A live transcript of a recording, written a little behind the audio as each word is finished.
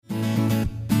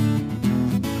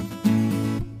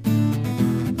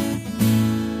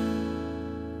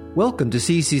Welcome to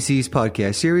CCC's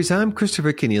podcast series. I'm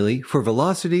Christopher Kenneally for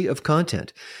Velocity of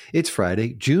Content. It's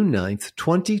Friday, June 9th,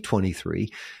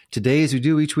 2023. Today, as we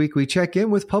do each week, we check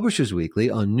in with Publishers Weekly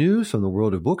on news from the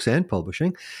world of books and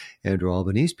publishing. Andrew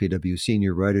Albanese, PW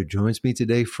senior writer, joins me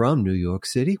today from New York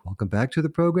City. Welcome back to the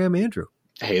program, Andrew.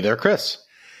 Hey there, Chris.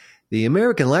 The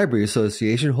American Library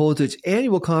Association holds its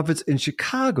annual conference in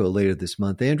Chicago later this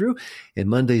month, Andrew. In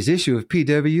Monday's issue of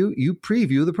PW, you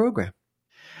preview the program.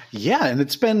 Yeah, and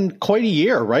it's been quite a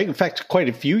year, right? In fact, quite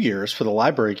a few years for the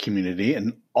library community.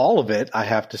 And all of it, I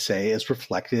have to say, is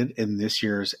reflected in this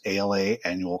year's ALA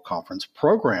annual conference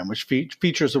program, which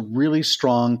features a really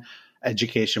strong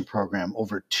education program,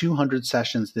 over 200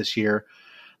 sessions this year.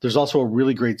 There's also a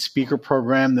really great speaker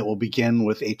program that will begin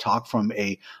with a talk from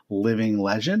a living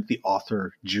legend, the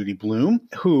author Judy Blume,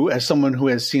 who, as someone who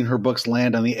has seen her books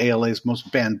land on the ALA's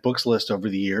most banned books list over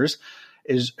the years,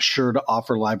 is sure to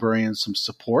offer librarians some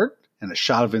support and a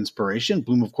shot of inspiration.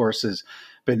 Blume, of course, has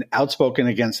been outspoken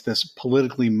against this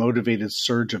politically motivated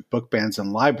surge of book bans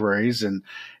in libraries, and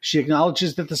she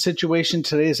acknowledges that the situation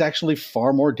today is actually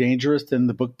far more dangerous than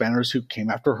the book banners who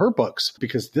came after her books,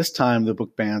 because this time the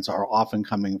book bans are often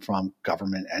coming from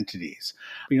government entities.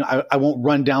 I won't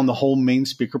run down the whole main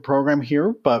speaker program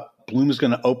here, but Blume is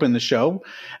going to open the show,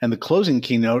 and the closing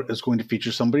keynote is going to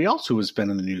feature somebody else who has been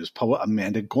in the news, poet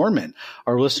Amanda Gorman.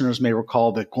 Our listeners may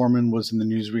recall that Gorman was in the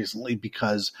news recently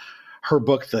because her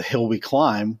book, The Hill We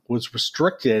Climb, was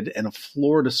restricted in a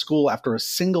Florida school after a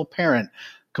single parent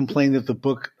complained that the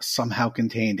book somehow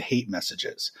contained hate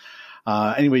messages.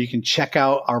 Anyway, you can check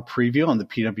out our preview on the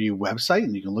PW website,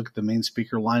 and you can look at the main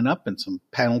speaker lineup and some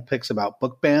panel picks about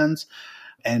book bans.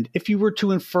 And if you were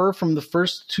to infer from the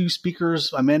first two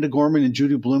speakers, Amanda Gorman and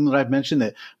Judy Blume, that I've mentioned,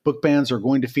 that book bans are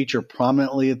going to feature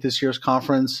prominently at this year's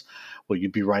conference, well,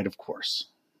 you'd be right, of course.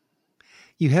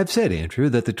 You have said, Andrew,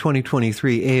 that the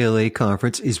 2023 ALA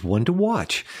conference is one to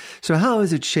watch. So how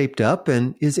is it shaped up,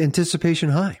 and is anticipation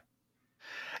high?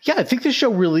 Yeah, I think this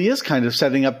show really is kind of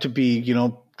setting up to be,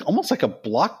 almost like a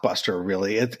blockbuster,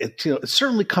 really. It's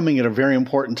certainly coming at a very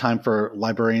important time for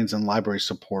librarians and library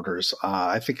supporters.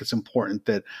 I think it's important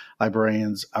that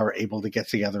librarians are able to get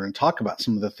together and talk about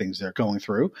some of the things they're going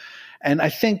through. And I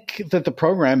think that the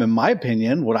program, in my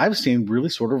opinion, what I've seen really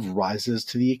sort of rises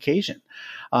to the occasion.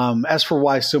 As for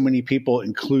why so many people,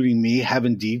 including me, have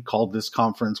indeed called this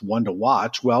conference one to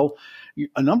watch, well,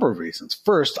 a number of reasons.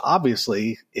 First,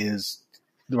 obviously, is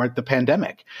the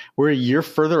pandemic. We're a year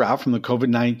further out from the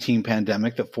COVID-19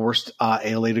 pandemic that forced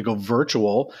ALA to go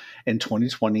virtual in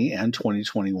 2020 and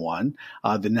 2021.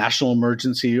 The national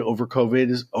emergency over COVID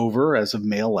is over as of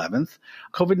May 11th.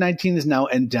 COVID-19 is now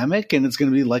endemic, and it's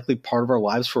going to be likely part of our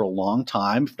lives for a long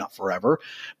time, if not forever.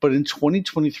 But in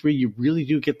 2023, you really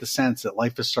do get the sense that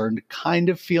life is starting to kind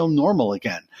of feel normal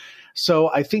again. So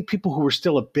I think people who are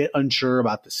still a bit unsure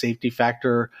about the safety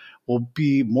factor will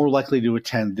be more likely to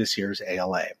attend this year's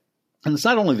ALA. And it's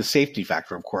not only the safety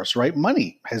factor, of course, right?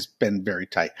 Money has been very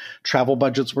tight. Travel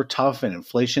budgets were tough, and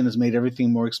inflation has made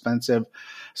everything more expensive.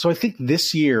 So I think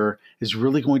this year is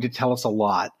really going to tell us a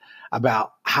lot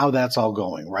about how that's all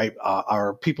going, right?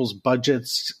 Are people's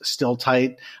budgets still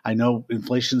tight? I know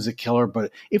inflation's a killer,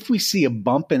 but if we see a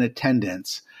bump in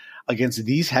attendance against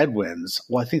these headwinds,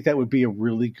 well, I think that would be a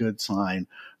really good sign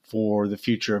for the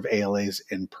future of ALA's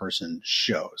in-person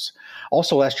shows.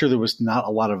 Also, last year, there was not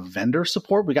a lot of vendor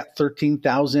support. We got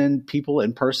 13,000 people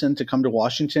in person to come to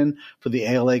Washington for the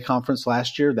ALA conference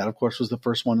last year. That, of course, was the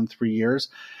first one in 3 years.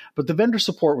 But the vendor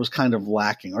support was kind of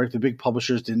lacking, right? The big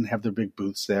publishers didn't have their big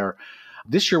booths there.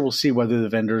 This year, we'll see whether the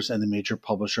vendors and the major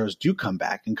publishers do come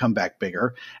back and come back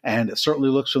bigger. And it certainly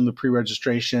looks from the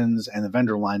pre-registrations and the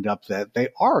vendor lined up that they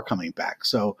are coming back.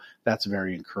 So that's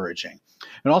very encouraging.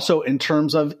 And also in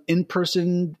terms of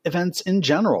in-person events in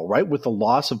general, right? With the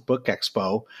loss of Book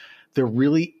Expo, there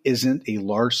really isn't a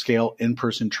large-scale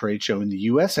in-person trade show in the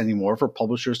U.S. anymore for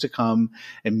publishers to come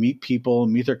and meet people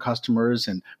and meet their customers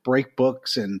and break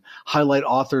books and highlight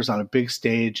authors on a big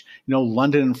stage.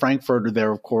 London and Frankfurt are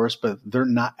there, of course, but they're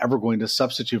not ever going to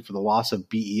substitute for the loss of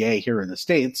BEA here in the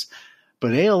States.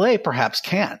 But ALA perhaps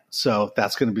can. So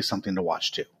that's going to be something to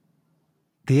watch too.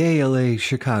 The ALA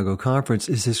Chicago conference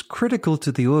is as critical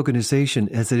to the organization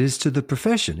as it is to the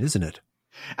profession, isn't it?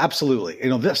 Absolutely.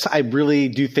 This I really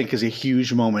do think is a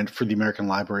huge moment for the American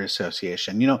Library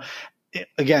Association.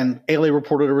 Again, ALA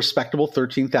reported a respectable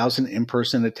 13,000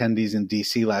 in-person attendees in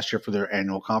DC last year for their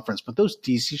annual conference, but those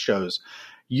DC shows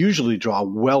usually draw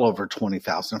well over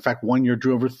 20,000. In fact, one year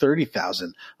drew over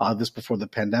 30,000, this before the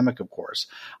pandemic, of course.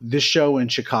 This show in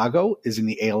Chicago is in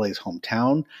the ALA's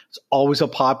hometown. It's always a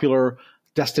popular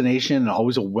destination and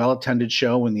always a well-attended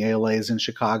show when the ALA is in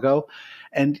Chicago.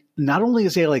 And not only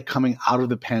is ALA coming out of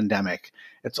the pandemic,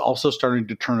 it's also starting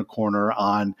to turn a corner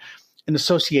on an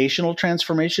associational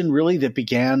transformation, really, that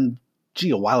began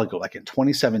a while ago, like in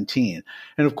 2017.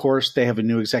 And of course, they have a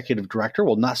new executive director.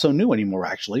 Well, not so new anymore,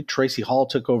 actually. Tracy Hall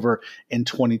took over in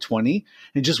 2020.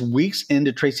 And just weeks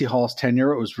into Tracy Hall's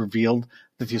tenure, it was revealed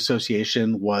that the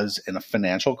association was in a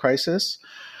financial crisis.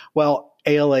 Well,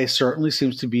 ALA certainly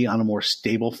seems to be on a more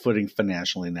stable footing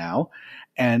financially now.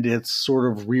 And its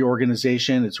sort of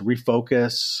reorganization, its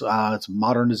refocus, its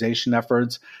modernization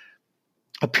efforts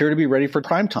appear to be ready for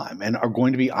prime time and are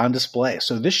going to be on display.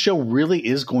 So this show really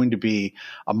is going to be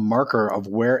a marker of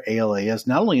where ALA is,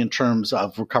 not only in terms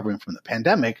of recovering from the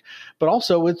pandemic, but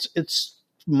also its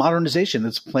modernization,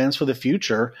 its plans for the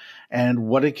future, and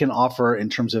what it can offer in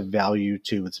terms of value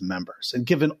to its members. And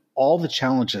given all the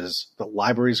challenges that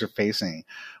libraries are facing,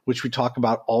 which we talk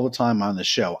about all the time on the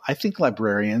show, I think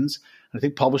librarians, and I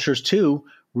think publishers too,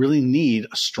 really need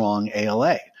a strong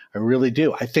ALA. I really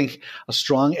do. I think a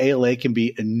strong ALA can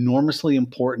be enormously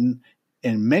important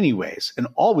in many ways and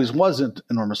always wasn't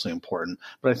enormously important,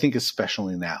 but I think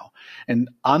especially now. And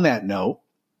on that note,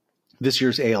 this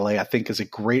year's ALA, I think, is a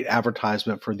great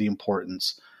advertisement for the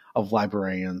importance of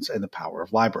librarians and the power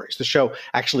of libraries. The show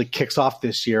actually kicks off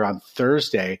this year on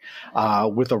Thursday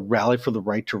with a rally for the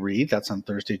right to read. That's on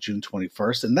Thursday, June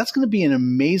 21st. And that's going to be an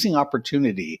amazing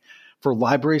opportunity for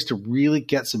libraries to really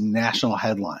get some national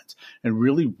headlines and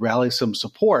really rally some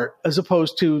support, as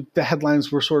opposed to the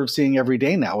headlines we're sort of seeing every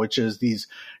day now, which is these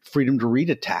freedom to read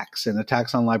attacks and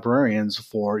attacks on librarians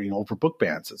for, over book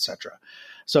bans, et cetera.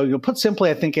 So, put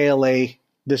simply, I think ALA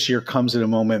this year comes at a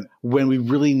moment when we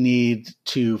really need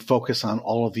to focus on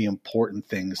all of the important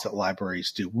things that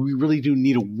libraries do. We really do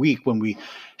need a week when we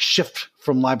shift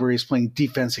from libraries playing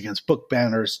defense against book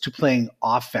banners to playing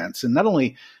offense, and not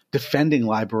only defending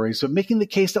libraries, but making the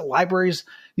case that libraries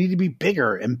need to be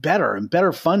bigger and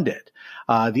better funded.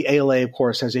 The ALA, of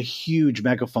course, has a huge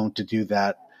megaphone to do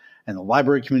that, and the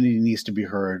library community needs to be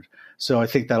heard. So I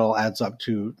think that all adds up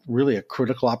to really a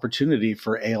critical opportunity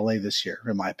for ALA this year,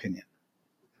 in my opinion.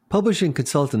 Publishing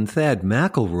consultant Thad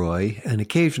McElroy, an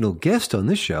occasional guest on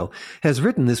this show, has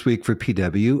written this week for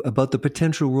PW about the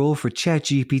potential role for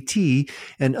ChatGPT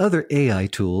and other AI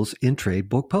tools in trade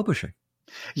book publishing.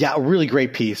 Yeah, a really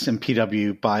great piece in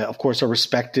PW by, of course, a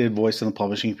respected voice in the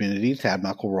publishing community, Thad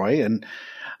McElroy. And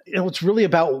it's really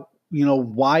about,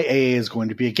 why AA is going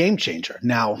to be a game changer.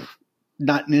 Now,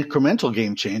 not an incremental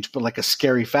game change, but like a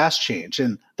scary fast change.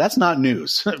 And that's not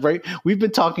news, right? We've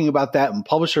been talking about that, and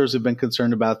publishers have been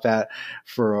concerned about that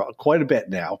for quite a bit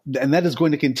now. And that is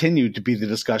going to continue to be the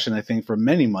discussion, I think, for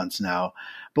many months now.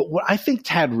 But what I think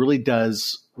Tad really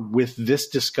does with this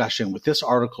discussion, with this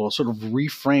article, sort of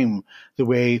reframe the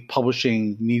way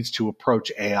publishing needs to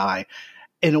approach AI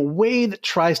in a way that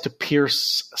tries to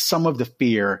pierce some of the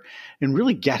fear and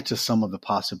really get to some of the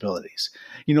possibilities.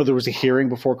 There was a hearing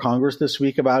before Congress this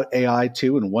week about AI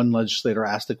too, and one legislator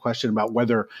asked the question about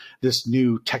whether this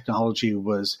new technology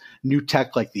was new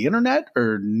tech like the internet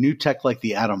or new tech like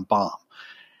the atom bomb.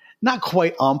 Not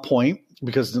quite on point,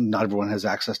 because not everyone has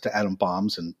access to atom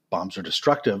bombs, and bombs are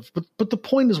destructive. But the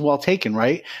point is well taken,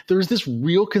 right? There's this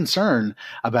real concern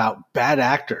about bad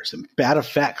actors and bad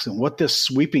effects and what this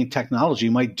sweeping technology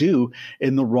might do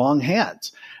in the wrong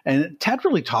hands. And Tad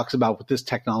really talks about what this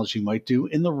technology might do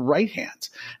in the right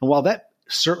hands. And while that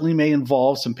certainly may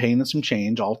involve some pain and some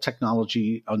change, all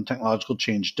technological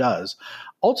change does,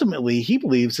 ultimately he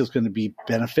believes it's going to be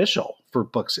beneficial for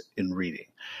books in reading.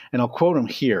 And I'll quote him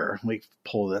here. Let me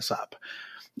pull this up.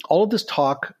 All of this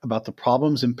talk about the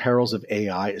problems and perils of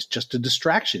AI is just a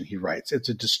distraction, he writes. It's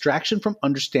a distraction from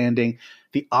understanding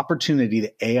the opportunity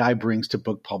that AI brings to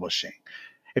book publishing.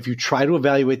 If you try to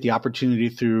evaluate the opportunity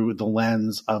through the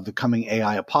lens of the coming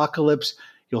AI apocalypse,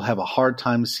 you'll have a hard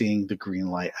time seeing the green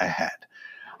light ahead.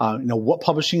 What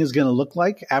publishing is going to look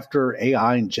like after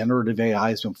AI and generative AI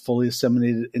has been fully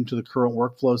assimilated into the current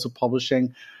workflows of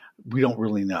publishing, we don't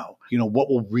really know. What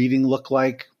will reading look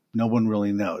like? No one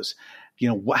really knows.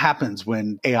 What happens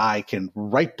when AI can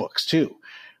write books too?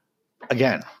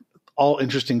 Again, all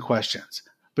interesting questions.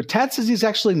 But Tad says he's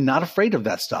actually not afraid of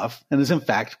that stuff and is in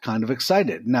fact kind of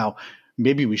excited. Now,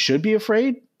 maybe we should be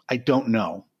afraid. I don't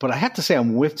know. But I have to say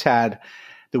I'm with Tad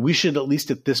that we should, at least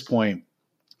at this point,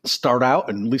 start out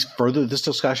and at least further this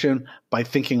discussion by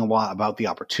thinking a lot about the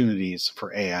opportunities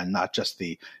for AI, not just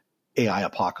the AI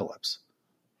apocalypse.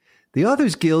 The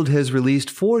Authors Guild has released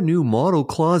 4 new model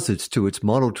clauses to its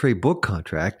model trade book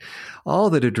contract, all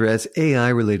that address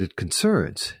AI-related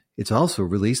concerns. It's also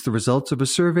released the results of a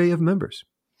survey of members.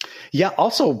 Yeah,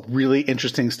 also really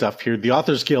interesting stuff here. The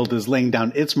Authors Guild is laying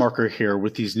down its marker here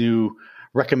with these new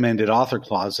recommended author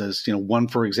clauses. One,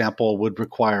 for example, would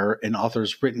require an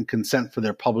author's written consent for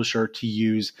their publisher to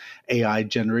use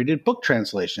AI-generated book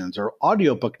translations or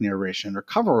audiobook narration or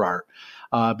cover art,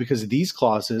 because these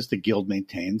clauses, the Guild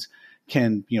maintains,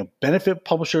 can benefit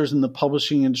publishers in the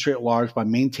publishing industry at large by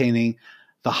maintaining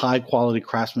the high-quality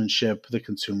craftsmanship that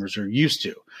consumers are used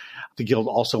to. The Guild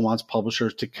also wants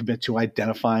publishers to commit to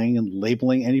identifying and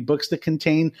labeling any books that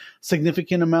contain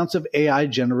significant amounts of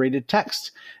AI-generated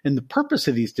text. And the purpose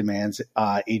of these demands,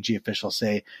 AG officials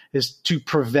say, is to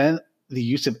prevent the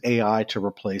use of AI to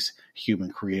replace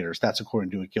human creators. That's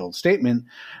according to a Guild statement,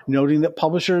 noting that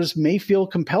publishers may feel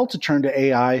compelled to turn to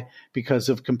AI because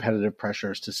of competitive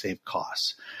pressures to save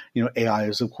costs. AI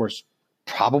is, of course,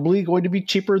 probably going to be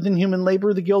cheaper than human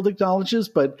labor, the Guild acknowledges,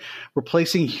 but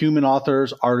replacing human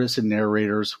authors, artists, and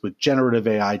narrators with generative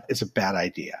AI is a bad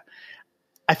idea.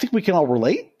 I think we can all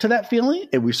relate to that feeling,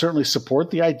 and we certainly support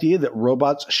the idea that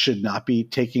robots should not be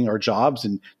taking our jobs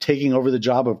and taking over the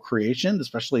job of creation,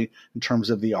 especially in terms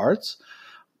of the arts.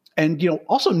 And,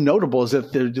 also notable is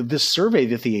that this survey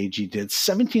that the AG did,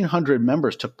 1,700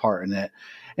 members took part in it,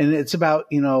 and it's about,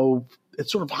 it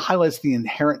sort of highlights the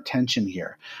inherent tension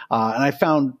here. And I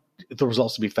found the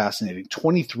results to be fascinating.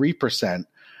 23%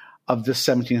 of the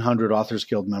 1,700 Authors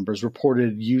Guild members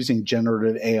reported using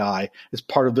generative AI as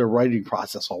part of their writing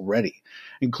process already,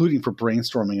 including for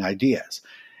brainstorming ideas.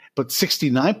 But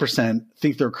 69%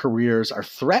 think their careers are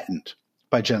threatened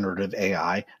by generative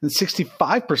AI, and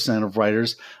 65% of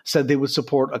writers said they would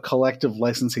support a collective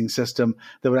licensing system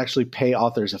that would actually pay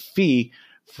authors a fee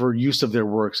for use of their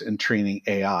works in training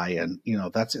AI. And,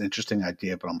 that's an interesting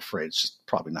idea, but I'm afraid it's just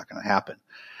probably not going to happen.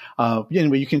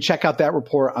 Anyway, you can check out that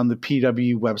report on the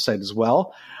PW website as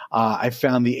well. I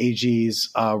found the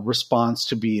AG's response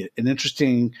to be an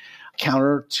interesting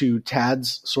counter to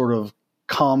TAD's sort of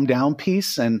calm down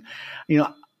piece. And,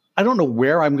 I don't know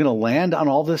where I'm going to land on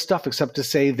all this stuff, except to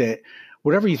say that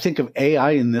whatever you think of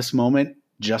AI in this moment,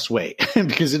 just wait,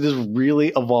 because it is really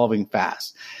evolving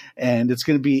fast. And it's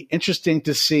going to be interesting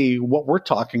to see what we're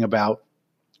talking about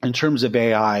in terms of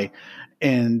AI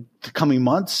in the coming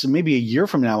months, maybe a year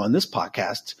from now on this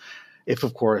podcast, if,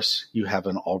 of course, you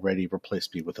haven't already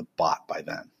replaced me with a bot by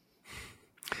then.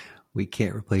 We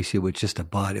can't replace you with just a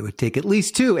bot. It would take at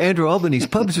least two. Andrew Albanese,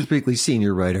 Publishers Weekly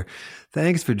senior writer.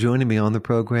 Thanks for joining me on the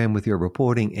program with your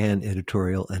reporting and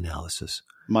editorial analysis.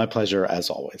 My pleasure, as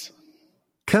always.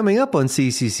 Coming up on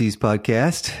CCC's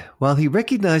podcast, while he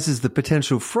recognizes the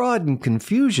potential fraud and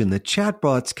confusion that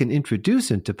chatbots can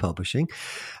introduce into publishing,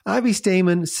 Ivy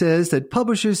Stayman says that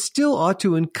publishers still ought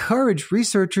to encourage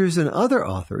researchers and other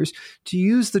authors to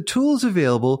use the tools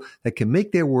available that can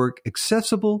make their work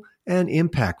accessible and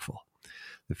impactful.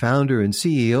 The founder and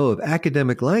CEO of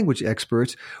Academic Language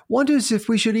Experts wonders if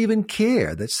we should even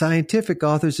care that scientific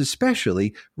authors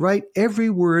especially write every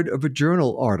word of a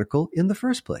journal article in the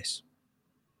first place.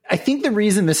 I think the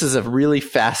reason this is a really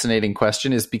fascinating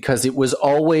question is because it was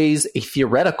always a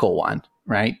theoretical one,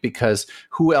 right? Because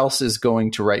who else is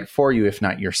going to write for you if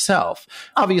not yourself?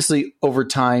 Obviously, over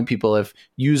time, people have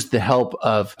used the help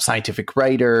of scientific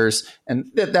writers, and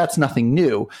that's nothing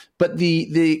new. But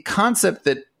the concept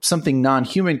that something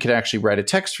non-human could actually write a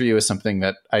text for you is something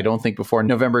that I don't think before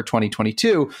November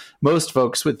 2022, most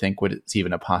folks would think it's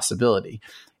even a possibility.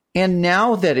 And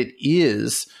now that it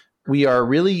is, we are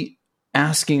really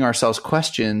asking ourselves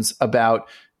questions about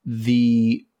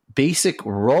the basic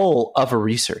role of a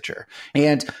researcher.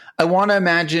 And I want to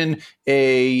imagine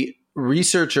a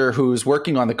researcher who's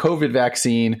working on the COVID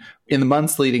vaccine in the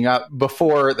months leading up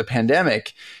before the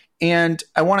pandemic. And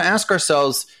I want to ask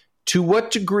ourselves, to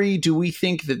what degree do we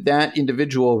think that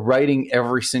individual writing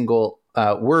every single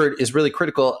word is really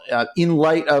critical in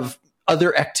light of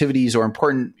other activities or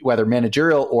important, whether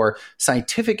managerial or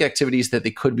scientific activities that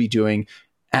they could be doing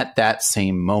at that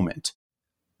same moment?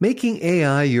 Making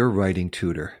AI your writing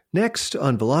tutor. Next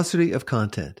on Velocity of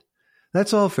Content.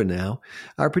 That's all for now.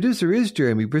 Our producer is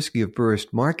Jeremy Brisky of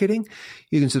Burst Marketing.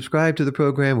 You can subscribe to the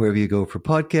program wherever you go for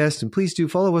podcasts, and please do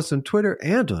follow us on Twitter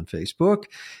and on Facebook.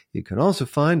 You can also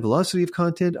find Velocity of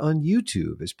Content on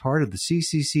YouTube as part of the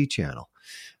CCC channel.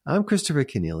 I'm Christopher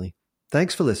Kenneally.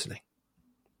 Thanks for listening.